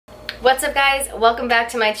What's up guys? Welcome back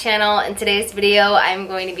to my channel. In today's video, I'm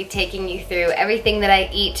going to be taking you through everything that I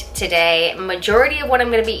eat today. Majority of what I'm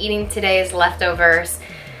going to be eating today is leftovers.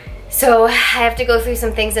 So I have to go through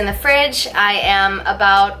some things in the fridge. I am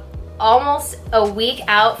about almost a week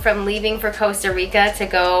out from leaving for Costa Rica to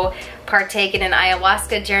go partake in an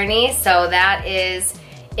ayahuasca journey. So that is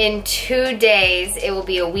in 2 days. It will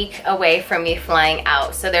be a week away from me flying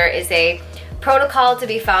out. So there is a protocol to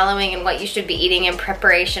be following and what you should be eating in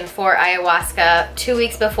preparation for ayahuasca 2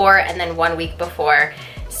 weeks before and then 1 week before.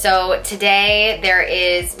 So today there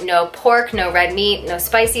is no pork, no red meat, no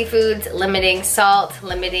spicy foods, limiting salt,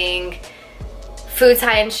 limiting foods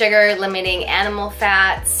high in sugar, limiting animal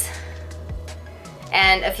fats,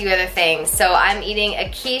 and a few other things. So I'm eating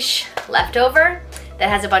a quiche leftover that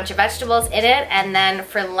has a bunch of vegetables in it, and then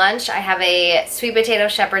for lunch I have a sweet potato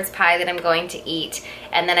shepherd's pie that I'm going to eat,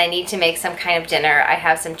 and then I need to make some kind of dinner. I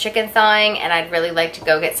have some chicken thawing and I'd really like to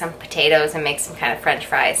go get some potatoes and make some kind of french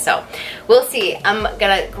fries. So we'll see. I'm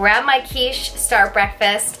gonna grab my quiche, start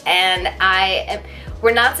breakfast, and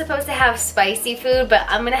we're not supposed to have spicy food, but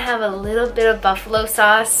I'm gonna have a little bit of buffalo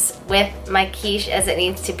sauce with my quiche as it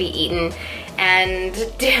needs to be eaten and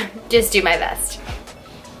just do my best.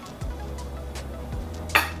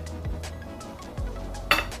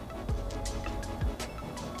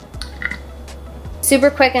 Super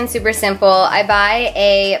quick and super simple. I buy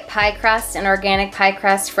a pie crust, an organic pie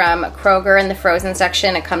crust from Kroger in the frozen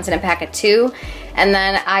section. It comes in a pack of 2. And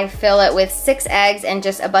then I fill it with 6 eggs and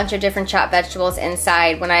just a bunch of different chopped vegetables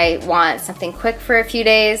inside when I want something quick for a few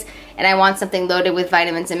days and I want something loaded with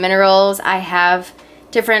vitamins and minerals. I have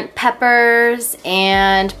different peppers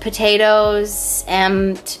and potatoes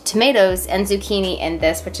and tomatoes and zucchini in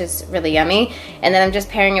this, which is really yummy. And then I'm just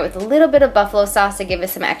pairing it with a little bit of buffalo sauce to give it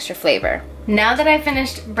some extra flavor. Now that I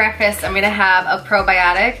finished breakfast, I'm gonna have a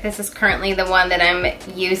probiotic. This is currently the one that I'm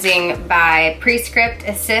using by Prescript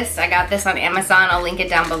Assist. I got this on Amazon. I'll link it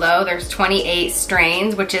down below. There's 28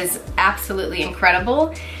 strains, which is absolutely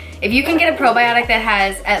incredible. If you can get a probiotic that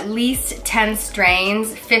has at least 10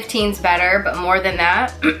 strains, 15's better, but more than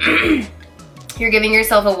that, you're giving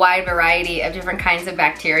yourself a wide variety of different kinds of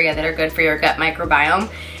bacteria that are good for your gut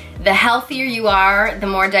microbiome. The healthier you are, the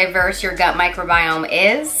more diverse your gut microbiome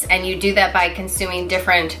is, and you do that by consuming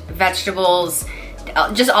different vegetables,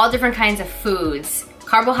 just all different kinds of foods.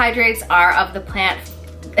 Carbohydrates are of the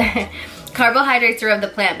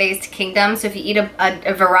plant-based kingdom, so if you eat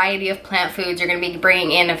a variety of plant foods, you're going to be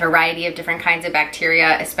bringing in a variety of different kinds of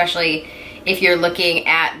bacteria, especially if you're looking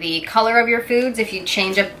at the color of your foods. If you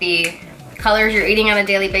change up the colors you're eating on a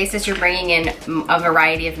daily basis, you're bringing in a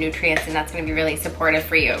variety of nutrients, and that's going to be really supportive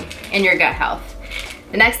for you in your gut health.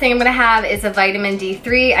 The next thing I'm going to have is a vitamin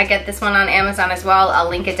D3. I get this one on Amazon as well. I'll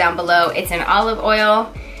link it down below. It's in olive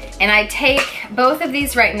oil. And I take both of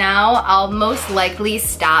these right now. I'll most likely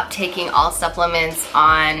stop taking all supplements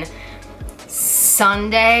on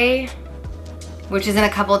Sunday, which is in a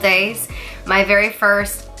couple days. My very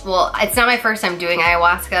first, well, it's not my first time doing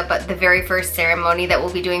ayahuasca, but the very first ceremony that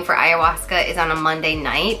we'll be doing for ayahuasca is on a Monday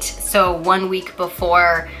night. So 1 week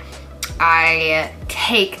before I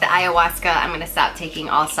take the ayahuasca, I'm gonna stop taking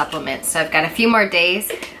all supplements. So I've got a few more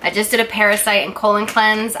days. I just did a parasite and colon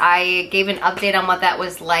cleanse. I gave an update on what that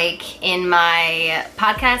was like in my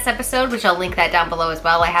podcast episode, which I'll link that down below as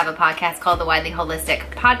well. I have a podcast called The Widely Holistic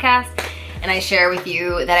Podcast, and I share with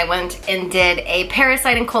you that I went and did a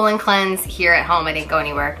parasite and colon cleanse here at home. I didn't go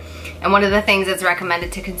anywhere. And one of the things that's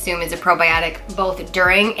recommended to consume is a probiotic both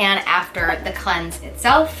during and after the cleanse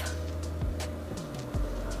itself.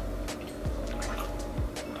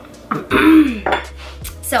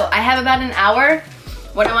 So I have about an hour.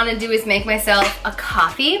 What I want to do is make myself a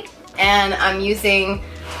coffee, and I'm using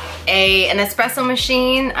an espresso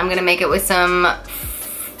machine. I'm gonna make it with some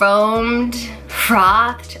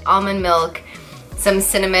frothed almond milk, some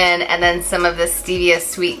cinnamon, and then some of the stevia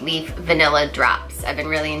sweet leaf vanilla drops. I've been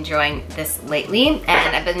really enjoying this lately,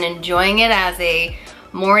 and I've been enjoying it as a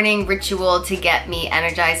morning ritual to get me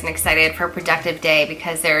energized and excited for a productive day,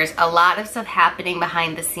 because there's a lot of stuff happening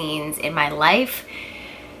behind the scenes in my life,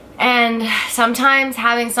 and sometimes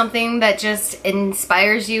having something that just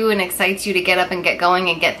inspires you and excites you to get up and get going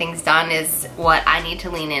and get things done is what I need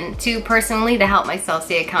to lean into personally to help myself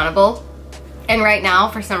stay accountable. And right now,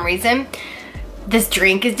 for some reason, this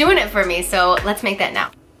drink is doing it for me, so let's make that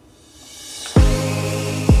now.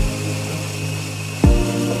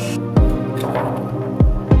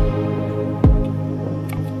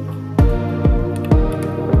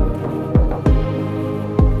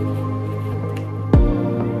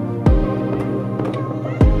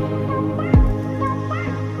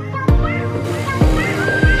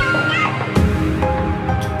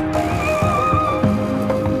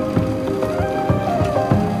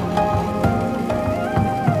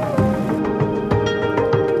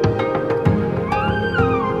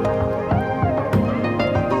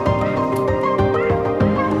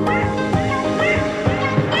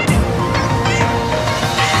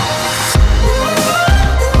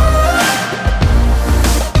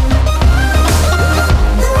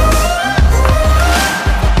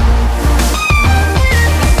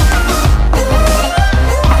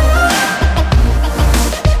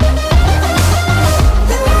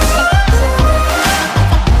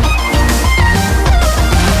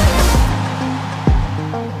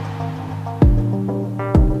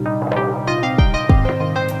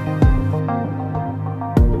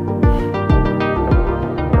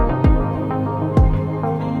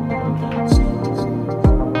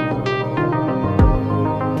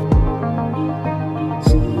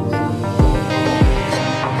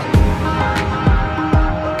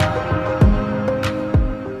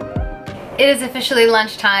 It is officially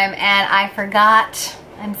lunchtime and I forgot,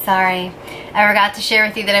 I'm sorry, I forgot to share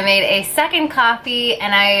with you that I made a second coffee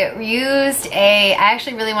and I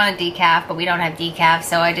actually really want a decaf, but we don't have decaf,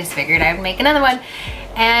 so I just figured I would make another one.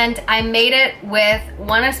 And I made it with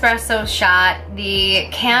 1 espresso shot, the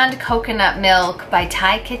canned coconut milk by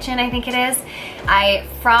Thai Kitchen, I think it is. I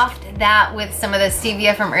frothed that with some of the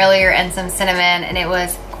stevia from earlier and some cinnamon, and it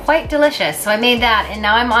was quite delicious. So I made that, and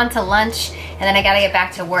now I'm on to lunch, and then I gotta get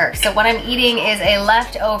back to work. So what I'm eating is a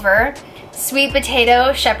leftover sweet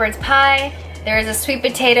potato shepherd's pie. There is a sweet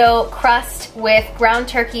potato crust with ground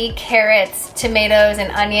turkey, carrots, tomatoes,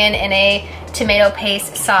 and onion in a tomato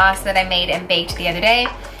paste sauce that I made and baked the other day.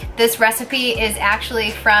 This recipe is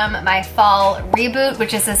actually from my fall Reboot,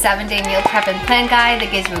 which is a 7-day meal prep and plan guide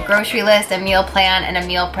that gives you a grocery list, a meal plan, and a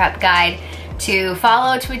meal prep guide to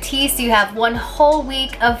follow to a T, so you have 1 whole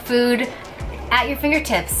week of food at your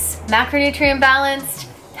fingertips. Macronutrient balanced,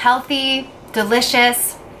 healthy,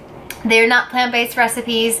 delicious. They're not plant-based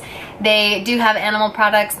recipes. They do have animal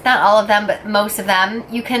products, not all of them, but most of them.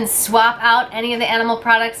 You can swap out any of the animal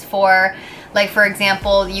products for, like for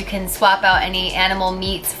example, you can swap out any animal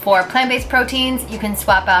meats for plant-based proteins. You can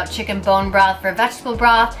swap out chicken bone broth for vegetable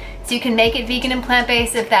broth. So you can make it vegan and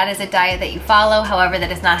plant-based if that is a diet that you follow. However,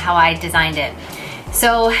 that is not how I designed it.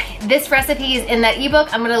 So this recipe is in that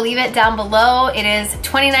ebook. I'm gonna leave it down below. It is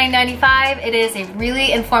 $29.95. It is a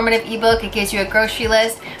really informative ebook. It gives you a grocery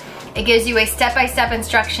list. It gives you a step-by-step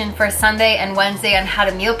instruction for Sunday and Wednesday on how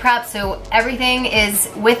to meal prep. So everything is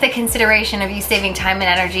with the consideration of you saving time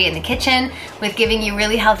and energy in the kitchen, with giving you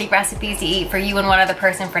really healthy recipes to eat for you and one other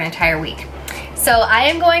person for an entire week. So I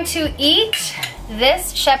am going to eat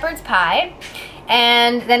this shepherd's pie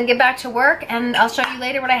and then get back to work, and I'll show you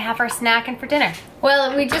later what I have for snack and for dinner.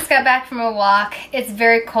 Well, we just got back from a walk. It's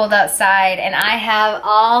very cold outside and I have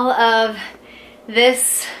all of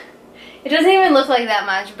this. It doesn't even look like that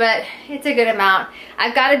much, but it's a good amount.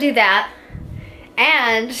 I've got to do that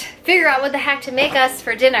and figure out what the heck to make us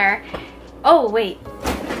for dinner. Oh, wait.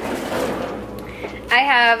 I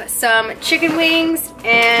have some chicken wings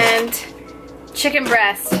and chicken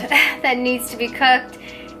breast that needs to be cooked.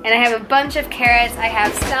 And I have a bunch of carrots. I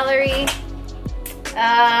have celery.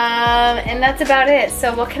 And that's about it.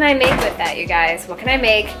 So what can I make with that, you guys? What can I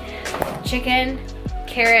make? Chicken,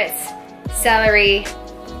 carrots, celery,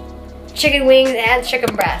 chicken wings, and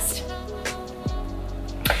chicken breast.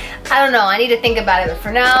 I don't know, I need to think about it, but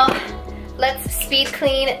for now, let's speed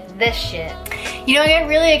clean this shit. You know, I get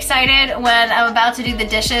really excited when I'm about to do the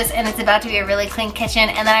dishes and it's about to be a really clean kitchen,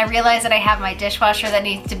 and then I realize that I have my dishwasher that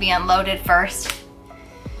needs to be unloaded first.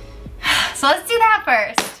 So let's do that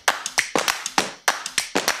first.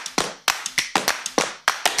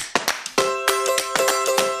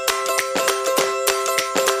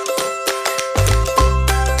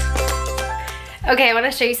 Okay, I want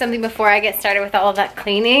to show you something before I get started with all of that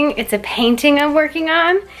cleaning. It's a painting I'm working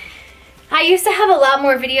on. I used to have a lot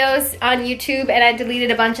more videos on YouTube and I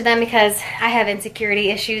deleted a bunch of them because I have insecurity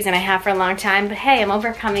issues and I have for a long time, but hey, I'm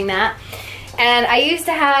overcoming that. And I used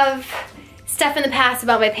to have stuff in the past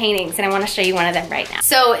about my paintings and I want to show you one of them right now.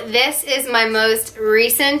 So this is my most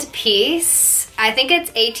recent piece. I think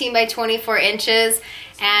it's 18 by 24 inches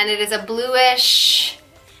and it is a bluish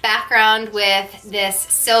background with this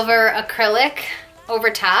silver acrylic over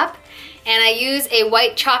top, and I use a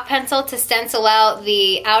white chalk pencil to stencil out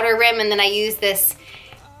the outer rim, and then I use this,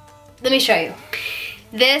 let me show you.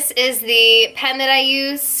 This is the pen that I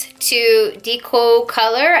use to deco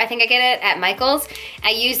color. I think I get it at Michael's. I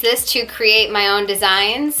use this to create my own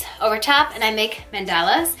designs over top, and I make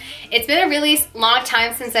mandalas. It's been a really long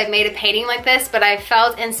time since I've made a painting like this, but I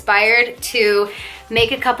felt inspired to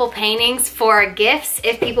make a couple paintings for gifts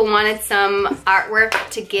if people wanted some artwork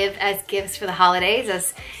to give as gifts for the holidays,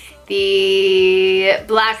 as the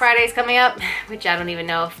Black Friday is coming up, which I don't even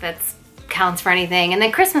know if that counts for anything, and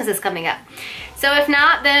then Christmas is coming up. So if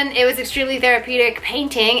not, then it was extremely therapeutic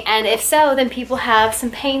painting, and if so, then people have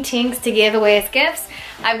some paintings to give away as gifts.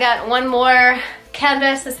 I've got one more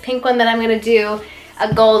canvas, this pink one that I'm gonna do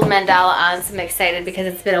a gold mandala on, so I'm excited because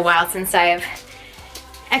it's been a while since I've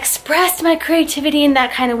expressed my creativity in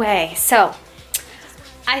that kind of way. So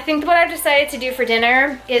I think what I've decided to do for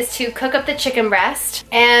dinner is to cook up the chicken breast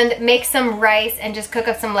and make some rice and just cook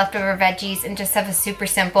up some leftover veggies and just have a super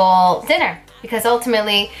simple dinner. because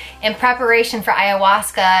ultimately in preparation for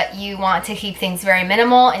ayahuasca, you want to keep things very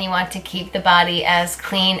minimal and you want to keep the body as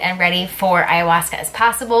clean and ready for ayahuasca as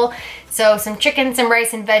possible. So some chicken, some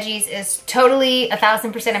rice, and veggies is totally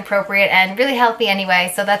 1000% appropriate and really healthy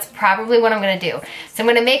anyway, so that's probably what I'm gonna do. So I'm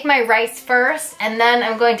gonna make my rice first, and then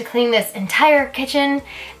I'm going to clean this entire kitchen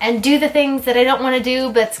and do the things that I don't wanna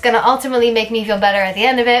do, but it's gonna ultimately make me feel better at the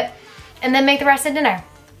end of it, and then make the rest of dinner.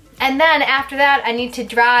 And then after that, I need to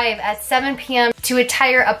drive at 7 p.m. to a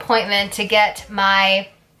tire appointment to get my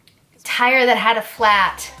tire that had a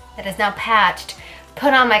flat, that is now patched,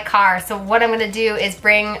 put on my car. So what I'm gonna do is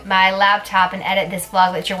bring my laptop and edit this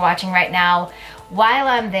vlog that you're watching right now while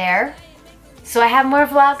I'm there. So I have more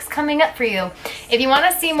vlogs coming up for you. If you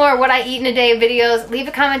wanna see more what I eat in a day videos, leave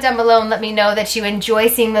a comment down below and let me know that you enjoy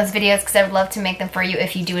seeing those videos, because I would love to make them for you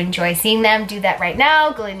if you do enjoy seeing them. Do that right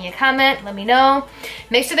now, go leave me a comment, let me know.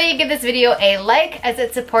 Make sure that you give this video a like, as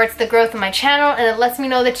it supports the growth of my channel and it lets me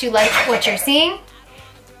know that you like what you're seeing.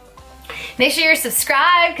 Make sure you're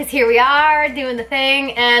subscribed, because here we are doing the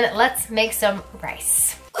thing, and let's make some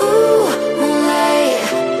rice. Ooh,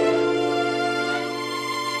 moonlight.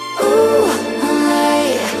 Ooh,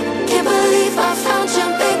 moonlight. Can't believe I found you,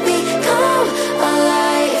 baby. Come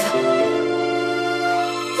alive.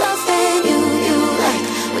 Loving you like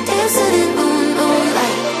we're dancing in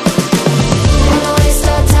moonlight. Wanna waste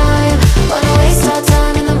our time, wanna waste our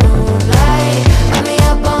time in the moonlight. Wrap me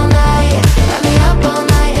up all night, wrap me up all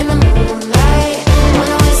night in the moonlight.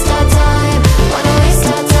 Wanna waste our time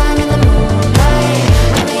in the moonlight.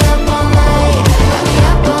 Wrap me up all night, wrap me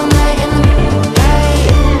up all night in the moonlight.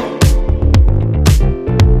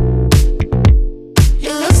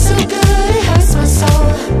 You look so good, it hurts my soul.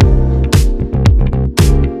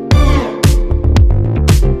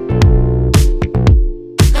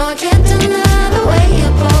 No, I can't deny the way you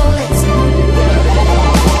pull it. Ooh,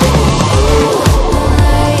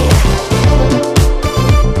 moonlight.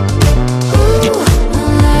 Ooh,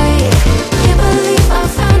 moonlight. Can't believe I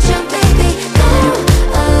found you, baby. Come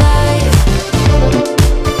alive.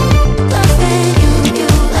 Loving you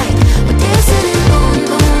like we're dancing in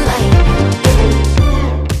moonlight.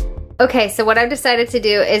 Okay, so what I've decided to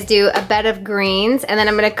do is do a bed of greens, and then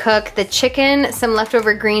I'm gonna cook the chicken, some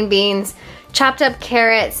leftover green beans, chopped up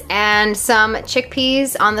carrots, and some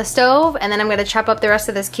chickpeas on the stove, and then I'm gonna chop up the rest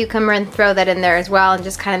of this cucumber and throw that in there as well, and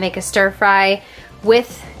just kind of make a stir fry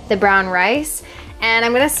with the brown rice. And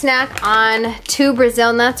I'm gonna snack on 2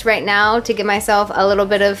 Brazil nuts right now to give myself a little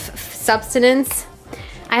bit of substance.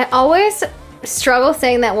 I always struggle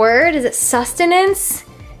saying that word. Is it sustenance?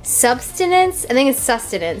 Substance? I think it's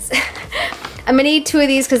sustenance. I'm gonna eat 2 of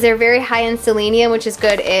these because they're very high in selenium, which is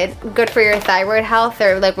good. Good for your thyroid health.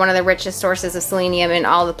 They're like one of the richest sources of selenium in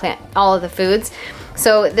all of the foods.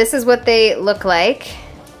 So this is what they look like.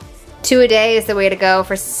 2 a day is the way to go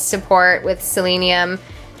for support with selenium,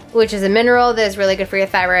 which is a mineral that is really good for your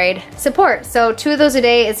thyroid support. So 2 of those a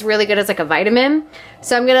day is really good as like a vitamin.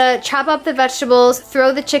 So I'm gonna chop up the vegetables,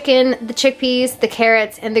 throw the chicken, the chickpeas, the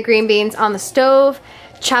carrots, and the green beans on the stove,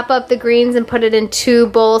 chop up the greens and put it in 2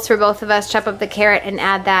 bowls for both of us, chop up the carrot and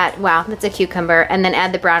add that, wow, that's a cucumber, and then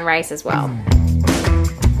add the brown rice as well.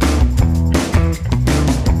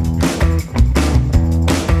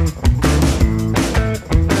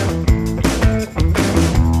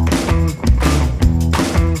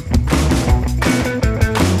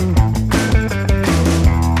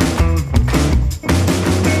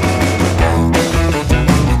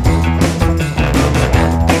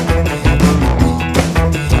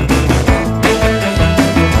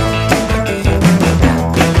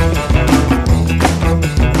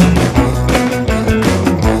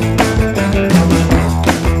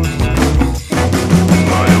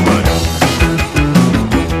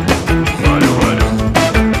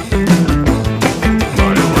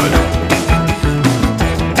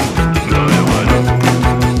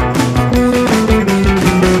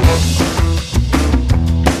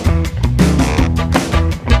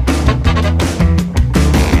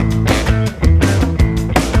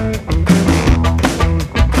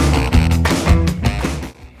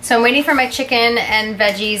 So I'm waiting for my chicken and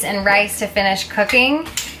veggies and rice to finish cooking,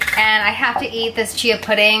 and I have to eat this chia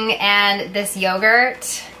pudding and this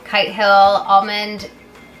yogurt, Kite Hill almond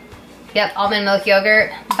milk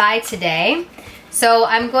yogurt by today. So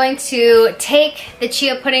I'm going to take the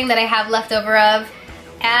chia pudding that I have left over of,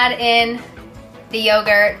 add in the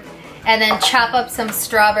yogurt, and then chop up some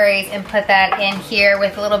strawberries and put that in here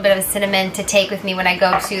with a little bit of cinnamon to take with me when I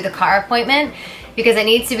go to the car appointment, because it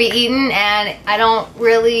needs to be eaten and I don't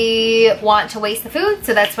really want to waste the food.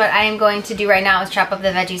 So that's what I am going to do right now, is chop up the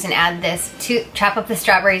veggies and add this to, chop up the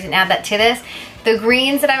strawberries and add that to this. The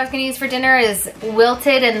greens that I was gonna use for dinner is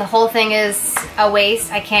wilted and the whole thing is a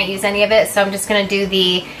waste. I can't use any of it, so I'm just gonna do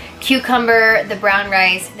the cucumber, the brown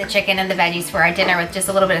rice, the chicken, and the veggies for our dinner with just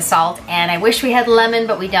a little bit of salt. And I wish we had lemon,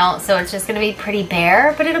 but we don't, so it's just gonna be pretty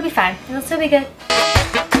bare, but it'll be fine. It'll still be good.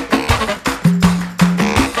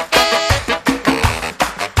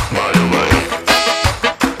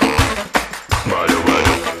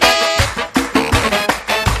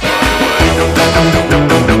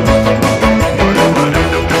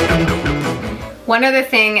 One other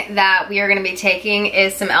thing that we are going to be taking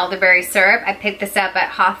is some elderberry syrup. I picked this up at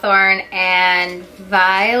Hawthorne and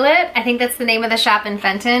Violet. I think that's the name of the shop in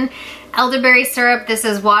Fenton. Elderberry syrup. This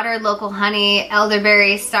is water, local honey,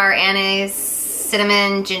 elderberry, star anise,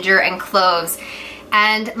 cinnamon, ginger, and cloves.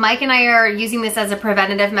 And Mike and I are using this as a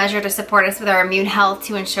preventative measure to support us with our immune health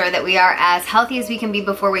to ensure that we are as healthy as we can be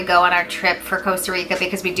before we go on our trip for Costa Rica,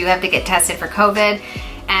 because we do have to get tested for COVID.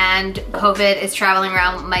 And COVID is traveling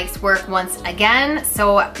around Mike's work once again,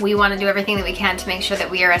 so we want to do everything that we can to make sure that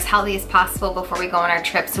we are as healthy as possible before we go on our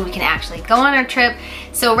trip so we can actually go on our trip.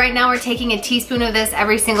 So right now we're taking a teaspoon of this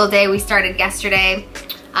every single day. We started yesterday.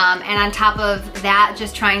 And on top of that,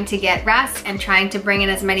 just trying to get rest and trying to bring in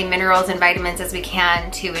as many minerals and vitamins as we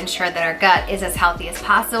can to ensure that our gut is as healthy as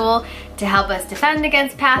possible to help us defend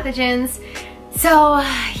against pathogens. So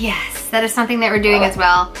yes, that is something that we're doing as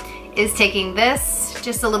well, is taking this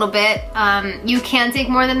just a little bit. You can take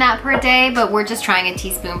more than that per day, but we're just trying a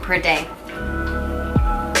teaspoon per day.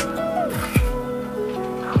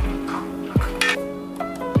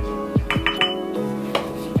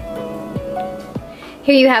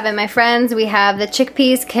 Here you have it, my friends. We have the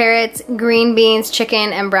chickpeas, carrots, green beans,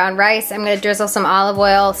 chicken, and brown rice. I'm gonna drizzle some olive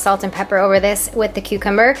oil, salt, and pepper over this with the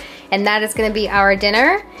cucumber, and that is gonna be our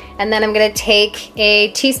dinner. And then I'm gonna take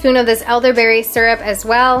a teaspoon of this elderberry syrup as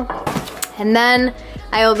well. And then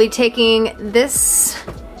I will be taking this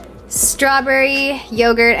strawberry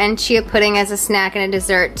yogurt and chia pudding as a snack and a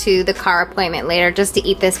dessert to the car appointment later, just to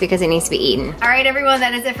eat this because it needs to be eaten. All right, everyone,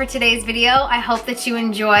 that is it for today's video. I hope that you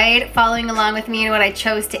enjoyed following along with me in what I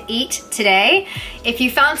chose to eat today. If you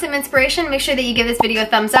found some inspiration, make sure that you give this video a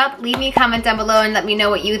thumbs up. Leave me a comment down below and let me know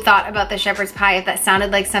what you thought about the shepherd's pie. If that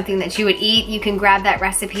sounded like something that you would eat, you can grab that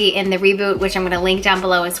recipe in the Reboot, which I'm gonna link down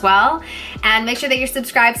below as well. And make sure that you're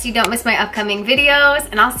subscribed so you don't miss my upcoming videos,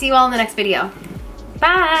 and I'll see you all in the next video.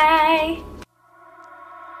 Bye!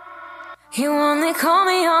 You only call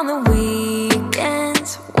me on the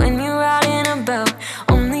weekends when you're out and about,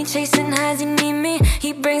 only chasing highs. You need me.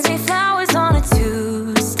 He brings me flowers on a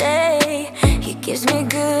Tuesday. He gives me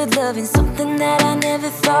good loving, something that I never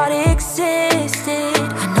thought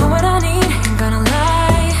existed.